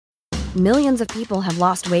Millions of people have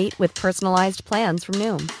lost weight with personalized plans from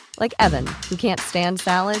Noom. Like Evan, who can't stand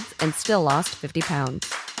salads and still lost 50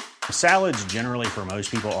 pounds. Salads generally for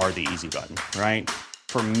most people are the easy button, right?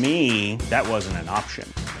 For me, that wasn't an option.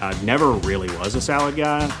 I never really was a salad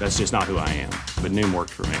guy. That's just not who I am. But Noom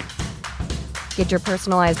worked for me. Get your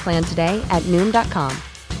personalized plan today at Noom.com.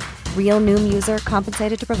 Real Noom user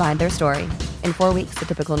compensated to provide their story. In 4 weeks, the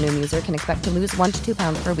typical Noom user can expect to lose 1 to 2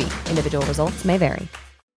 pounds per week. Individual results may vary.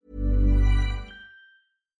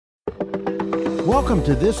 Welcome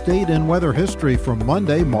to This Date in Weather History from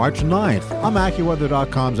Monday, March 9th. I'm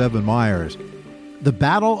AccuWeather.com's Evan Myers. The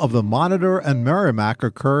Battle of the Monitor and Merrimack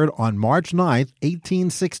occurred on March 9th,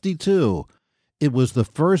 1862. It was the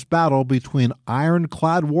first battle between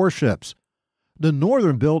ironclad warships. The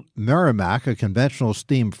northern-built Merrimack, a conventional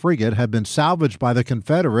steam frigate, had been salvaged by the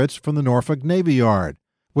Confederates from the Norfolk Navy Yard.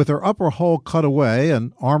 With her upper hull cut away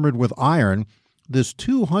and armored with iron, this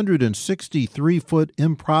 263-foot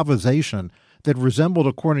improvisation that resembled,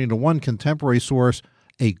 according to one contemporary source,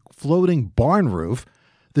 a floating barn roof,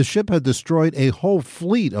 the ship had destroyed a whole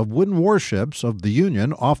fleet of wooden warships of the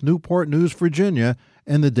Union off Newport News, Virginia,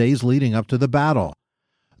 in the days leading up to the battle.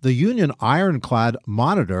 The Union ironclad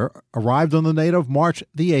Monitor arrived on the date of March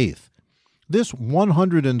the 8th. This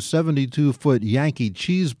 172-foot Yankee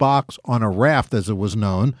cheese box on a raft, as it was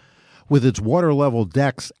known, with its water-level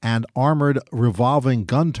decks and armored revolving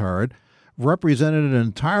gun turret, represented an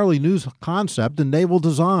entirely new concept in naval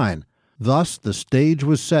design. Thus, the stage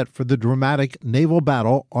was set for the dramatic naval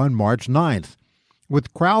battle on March 9th.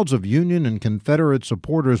 With crowds of Union and Confederate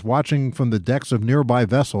supporters watching from the decks of nearby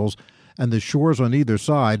vessels and the shores on either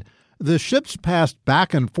side, the ships passed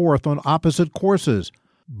back and forth on opposite courses.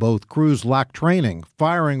 Both crews lacked training.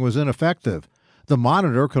 Firing was ineffective. The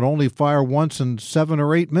Monitor could only fire once in 7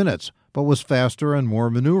 or 8 minutes, but was faster and more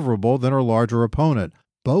maneuverable than her larger opponent.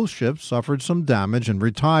 Both ships suffered some damage and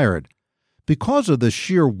retired. Because of the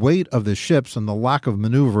sheer weight of the ships and the lack of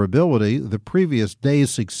maneuverability, the previous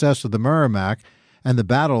day's success of the Merrimack and the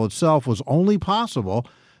battle itself was only possible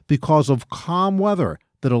because of calm weather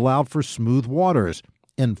that allowed for smooth waters.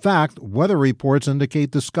 In fact, weather reports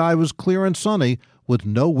indicate the sky was clear and sunny with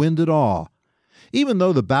no wind at all. Even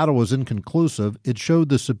though the battle was inconclusive, it showed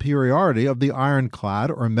the superiority of the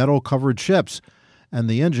ironclad or metal-covered ships, and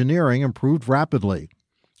the engineering improved rapidly.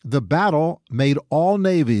 The battle made all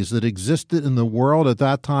navies that existed in the world at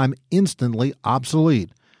that time instantly obsolete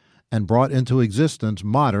and brought into existence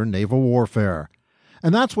modern naval warfare.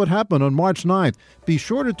 And that's what happened on March 9th. Be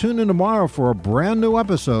sure to tune in tomorrow for a brand new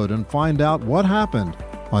episode and find out what happened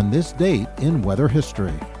on this date in weather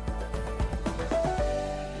history.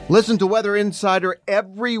 Listen to Weather Insider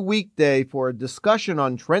every weekday for a discussion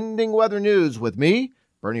on trending weather news with me,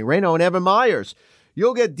 Bernie Rayno, and Evan Myers.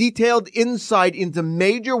 You'll get detailed insight into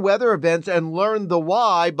major weather events and learn the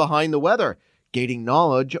why behind the weather, gaining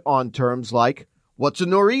knowledge on terms like, what's a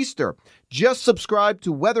nor'easter? Just subscribe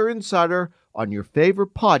to Weather Insider on your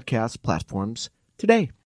favorite podcast platforms today.